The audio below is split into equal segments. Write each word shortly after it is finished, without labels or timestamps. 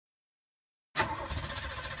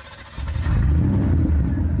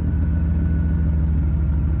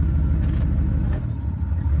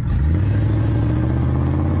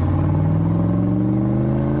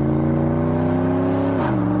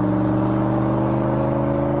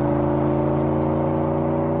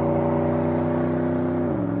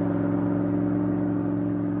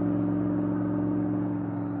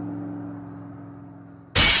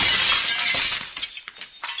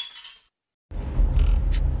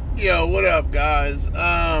Yo, what up, guys?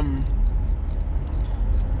 I'm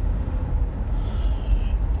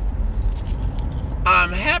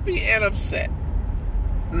happy and upset.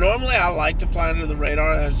 Normally, I like to fly under the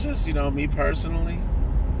radar. That's just, me personally.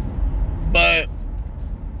 But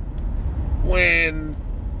when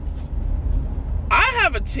I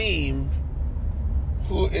have a team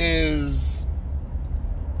who is,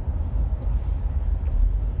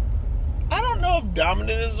 I don't know if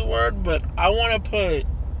dominant is the word, but I want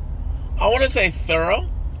to say thorough.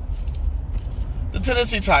 The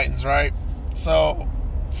Tennessee Titans, right? So,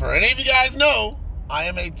 for any of you guys know, I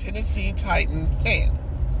am a Tennessee Titan fan.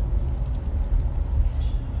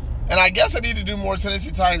 And I guess I need to do more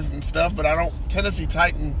Tennessee Titans and stuff, but I don't Tennessee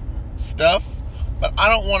Titan stuff. But I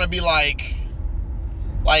don't want to be like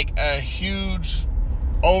a huge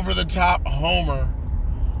over-the-top homer.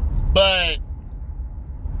 But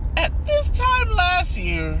at this time last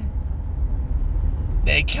year,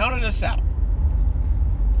 they counted us out.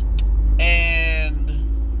 And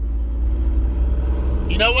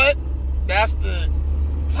you know what? That's the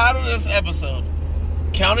title of this episode.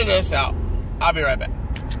 Counted us out. I'll be right back.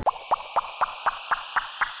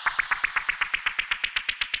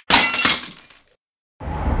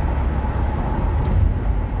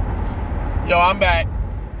 Yo, I'm back.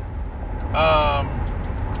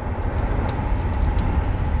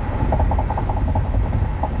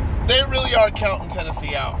 They really are counting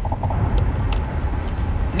Tennessee out.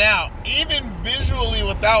 Now, even visually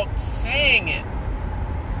without saying it,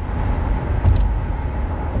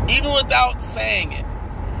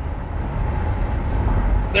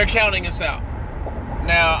 they're counting us out.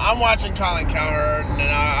 Now, I'm watching Colin Cowherd, and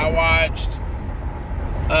I watched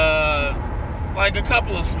like a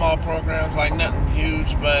couple of small programs, like nothing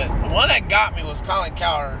huge, but the one that got me was Colin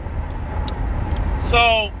Cowherd.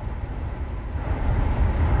 So,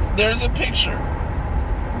 there's a picture.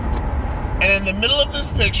 And in the middle of this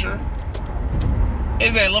picture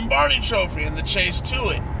is a Lombardi trophy and the chase to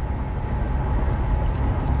it.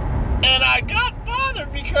 And I got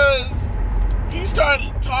bothered because he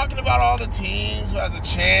started talking about all the teams who has a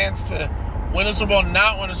chance to win a Super Bowl,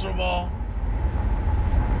 not win a Super Bowl.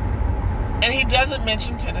 And he doesn't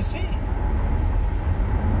mention Tennessee.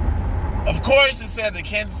 Of course, he said that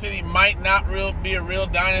Kansas City might not be a real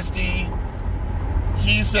dynasty.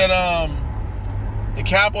 He said the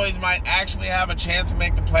Cowboys might actually have a chance to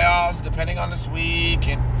make the playoffs depending on this week.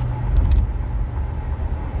 And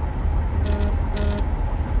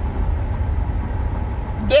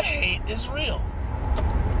the hate is real.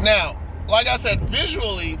 Now, like I said,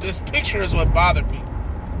 visually, this picture is what bothered me.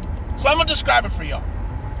 So I'm going to describe it for y'all.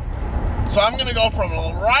 So I'm going to go from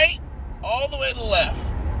right all the way to left.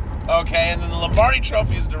 Okay, and then the Lombardi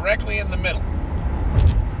trophy is directly in the middle.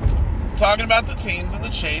 Talking about the teams in the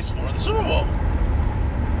chase for the Super Bowl.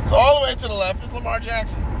 So all the way to the left is Lamar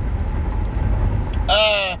Jackson.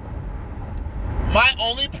 My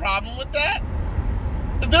only problem with that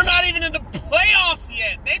is they're not even in the playoffs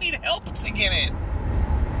yet. They need help to get in.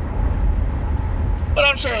 But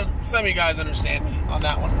I'm sure some of you guys understand me on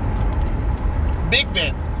that one. Big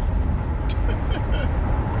Ben.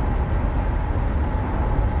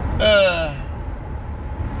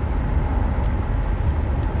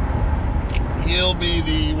 He'll be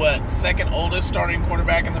the, second oldest starting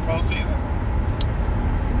quarterback in the postseason?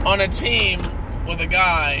 On a team with a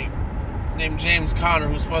guy named James Conner,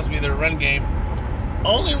 who's supposed to be their run game,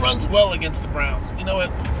 only runs well against the Browns. You know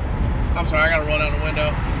what? I'm sorry, I gotta roll down the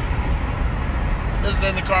window. This is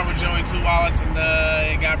in the car with Joey, two wallets, and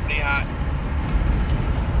it got pretty hot.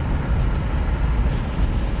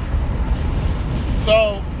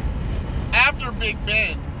 So, after Big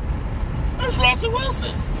Ben, there's Russell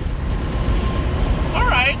Wilson. All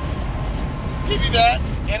right, give you that.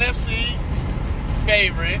 NFC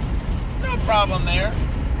favorite, no problem there.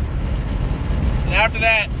 And after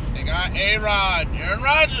that, they got A-Rod, Aaron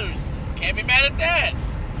Rodgers. Can't be mad at that.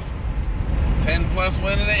 10-plus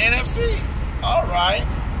win in the NFC. All right.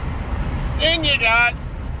 Then you got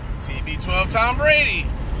TB12 Tom Brady.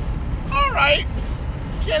 All right.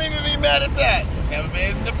 Can't even be mad at that. Tampa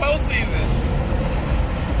Bay's in the postseason.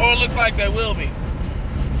 Or it looks like they will be.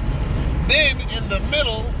 Then in the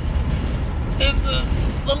middle is the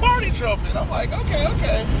Lombardi trophy. And I'm like,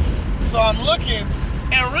 okay. So I'm looking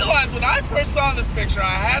and realized when I first saw this picture,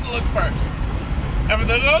 I had to look first. And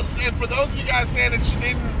for those of you guys saying that you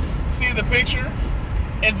didn't see the picture,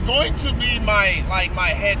 it's going to be my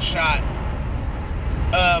headshot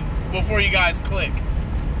before you guys click.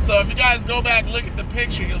 So if you guys go back and look at the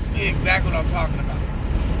picture, you'll see exactly what I'm talking about.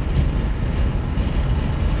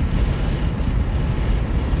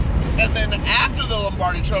 And then after the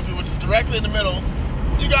Lombardi trophy, which is directly in the middle,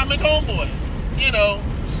 you got McHomeboy. You know,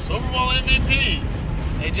 Super Bowl MVP.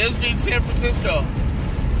 They just beat San Francisco.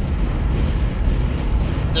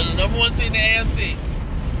 They're the number 1 seed in the AFC.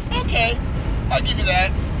 Okay, I'll give you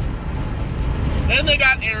that. Then they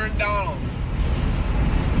got Aaron Donald.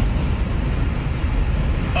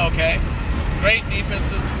 Okay, great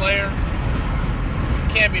defensive player.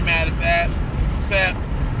 Can't be mad at that. Except,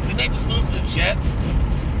 didn't they just lose to the Jets?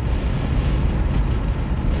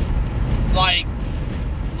 Like,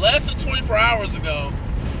 less than 24 hours ago,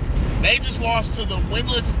 they just lost to the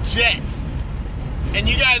winless Jets. And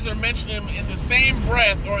you guys are mentioning him in the same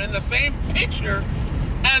breath or in the same picture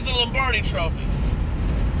as the Lombardi Trophy.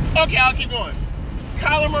 Okay, I'll keep going.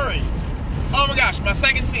 Kyler Murray. Oh my gosh, my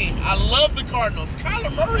second team. I love the Cardinals.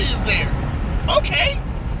 Kyler Murray is there. Okay,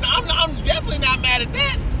 I'm definitely not mad at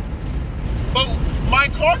that. But my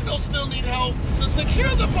Cardinals still need help to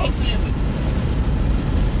secure the postseason.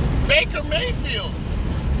 Baker Mayfield.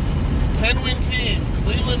 10-win team.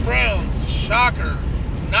 Cleveland Browns. Shocker.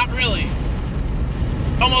 Not really.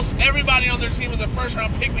 Almost everybody on their team was a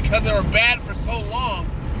first-round pick because they were bad for so long.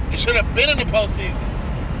 They should have been in the postseason.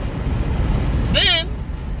 Then,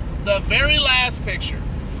 the very last picture.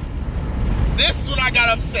 This is when I got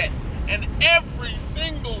upset. And every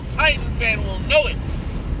single Titan fan will know it.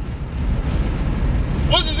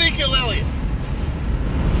 Was Ezekiel Elliott.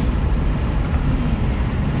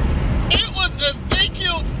 It was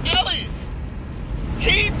Ezekiel Elliott.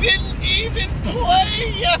 He didn't even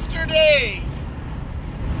play yesterday.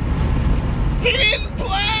 He didn't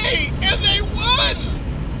play, and they won.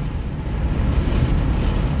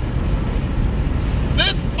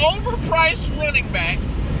 This overpriced running back,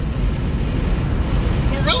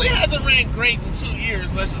 who really hasn't ran great in 2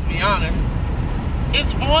 years, let's just be honest,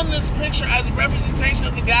 is on this picture as a representation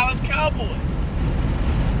of the Dallas Cowboys.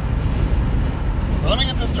 So let me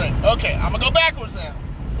get this straight. Okay, I'm going to go backwards now.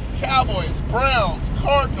 Cowboys, Browns,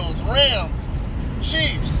 Cardinals, Rams,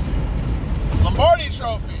 Chiefs, Lombardi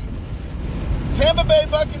Trophy, Tampa Bay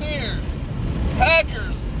Buccaneers,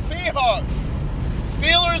 Packers, Seahawks,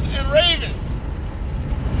 Steelers, and Ravens.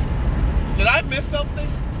 Did I miss something?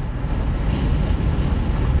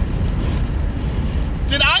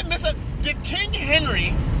 Did I miss it? Did King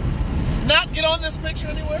Henry not get on this picture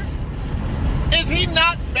anywhere? Is he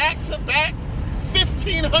not back-to-back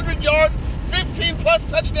 1,500-yard, 15-plus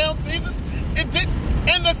touchdown seasons?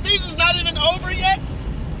 And the season's not even over yet?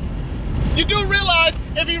 You do realize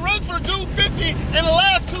if he runs for 250 in the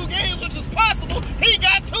last 2 games, which is possible, he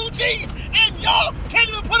got 2 Gs, and y'all can't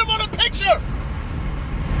even put him on a picture.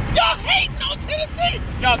 Y'all hating on Tennessee.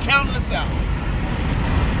 Y'all counting us out.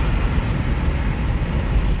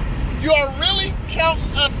 You are really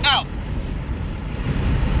counting us out.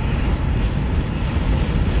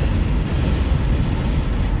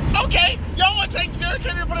 Okay, y'all want to take Derrick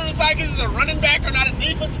Henry and put him aside because he's a running back or not a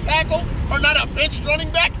defensive tackle or not a benched running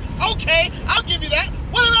back? Okay, I'll give you that.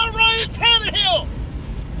 What about Ryan Tannehill?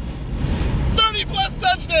 30-plus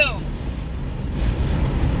touchdowns.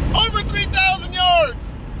 Over 3,000 yards.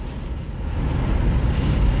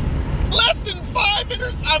 Less than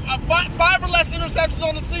 5 or less interceptions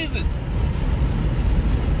on the season.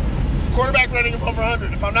 Quarterback rating of over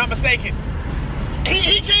 100, if I'm not mistaken.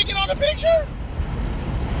 He can't get on the picture?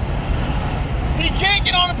 He can't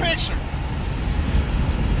get on the picture.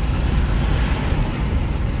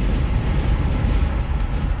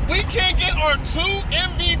 We can't get our 2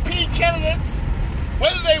 MVP candidates,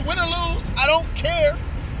 whether they win or lose, I don't care.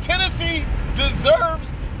 Tennessee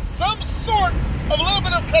deserves some sort of a little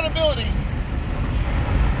bit of credibility.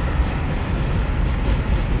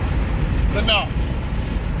 But no.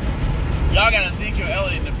 Y'all got Ezekiel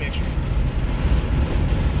Elliott in the picture.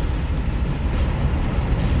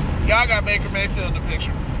 Y'all got Baker Mayfield in the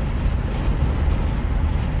picture.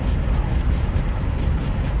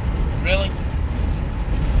 Really?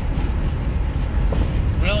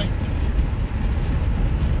 Really?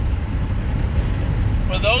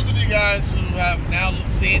 For those of you guys who have now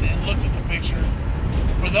seen and looked at the picture,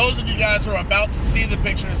 for those of you guys who are about to see the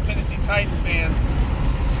picture as Tennessee Titan fans,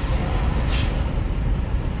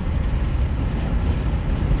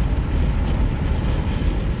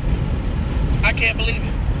 I can't believe it.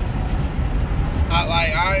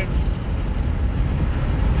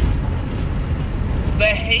 The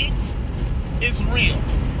hate is real.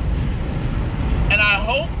 And I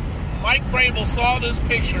hope Mike Vrabel saw this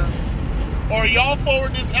picture, or y'all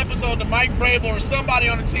forward this episode to Mike Vrabel or somebody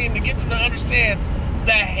on the team to get them to understand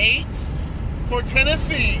the hate for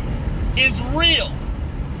Tennessee is real.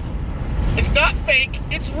 It's not fake,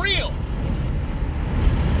 it's real.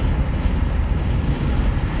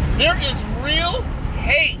 There is real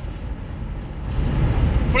hate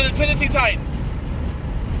for the Tennessee Titans.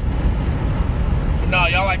 No,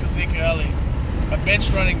 y'all like Ezekiel Elliott, a bench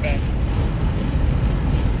running back.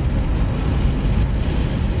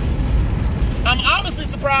 I'm honestly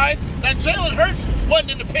surprised that Jalen Hurts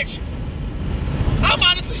wasn't in the picture. I'm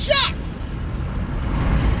honestly shocked.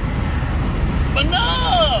 But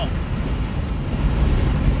no.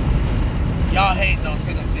 Y'all hating on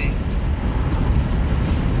Tennessee.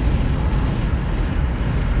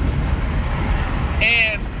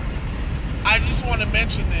 And I just want to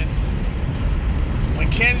mention this.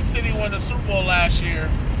 When Kansas City won the Super Bowl last year,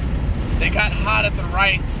 they got hot at the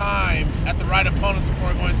right time, at the right opponents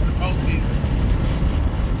before going to the postseason.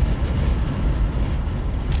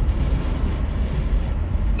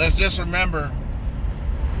 Let's just remember,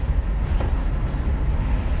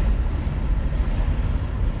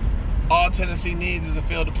 all Tennessee needs is a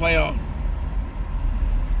field to play on.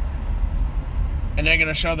 And they're going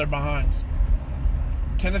to show their behinds.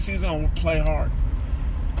 Tennessee's going to play hard.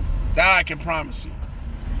 That I can promise you.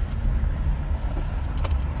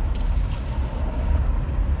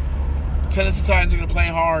 Tennessee Titans are going to play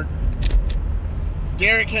hard.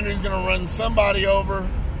 Derrick Henry's going to run somebody over.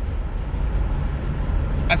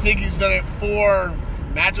 I think he's done it 4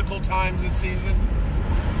 magical times this season.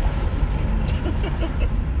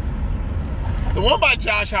 The one by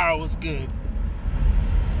Josh Howard was good.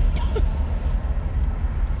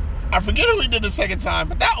 I forget who he did the second time,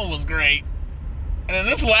 but that one was great. And then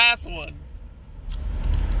this last one,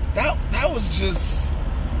 that was just,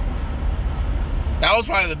 that was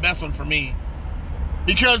probably the best one for me.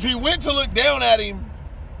 Because he went to look down at him,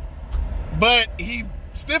 but he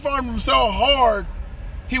stiff-armed him so hard,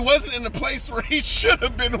 he wasn't in the place where he should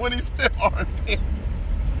have been when he stiff-armed him.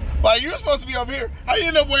 Like, you were supposed to be over here. How you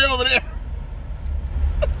end up way over there?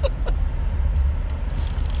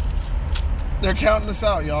 They're counting us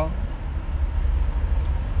out, y'all.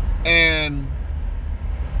 And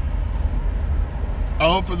I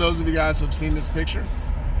hope for those of you guys who have seen this picture,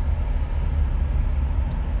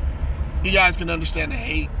 you guys can understand the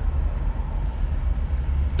hate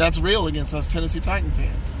that's real against us Tennessee Titan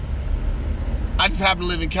fans. I just happen to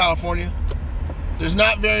live in California. There's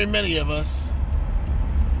not very many of us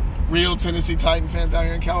real Tennessee Titan fans out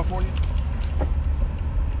here in California.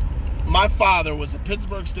 My father was a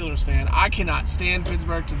Pittsburgh Steelers fan. I cannot stand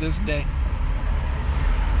Pittsburgh to this day.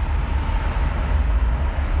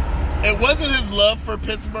 It wasn't his love for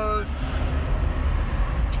Pittsburgh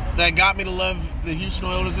that got me to love the Houston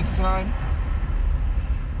Oilers at the time.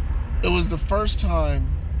 It was the first time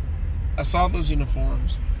I saw those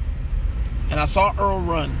uniforms and I saw Earl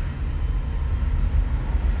run.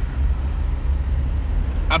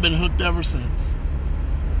 I've been hooked ever since.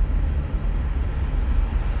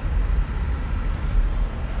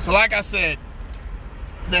 So like I said,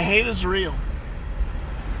 the hate is real.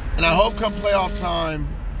 And I hope come playoff time,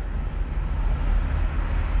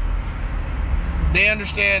 they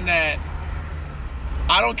understand that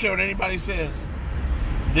I don't care what anybody says.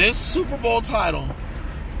 This Super Bowl title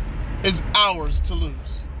is ours to lose.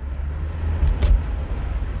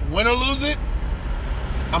 Win or lose it,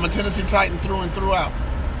 I'm a Tennessee Titan through and throughout.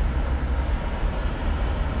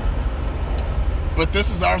 But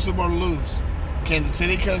this is our Super Bowl to lose. Kansas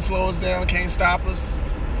City couldn't slow us down, can't stop us.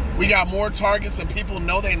 We got more targets than people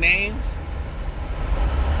know their names.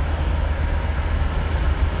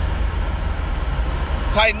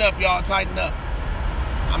 Tighten up, y'all. Tighten up.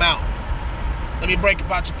 I'm out. Let me break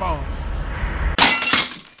about your phones.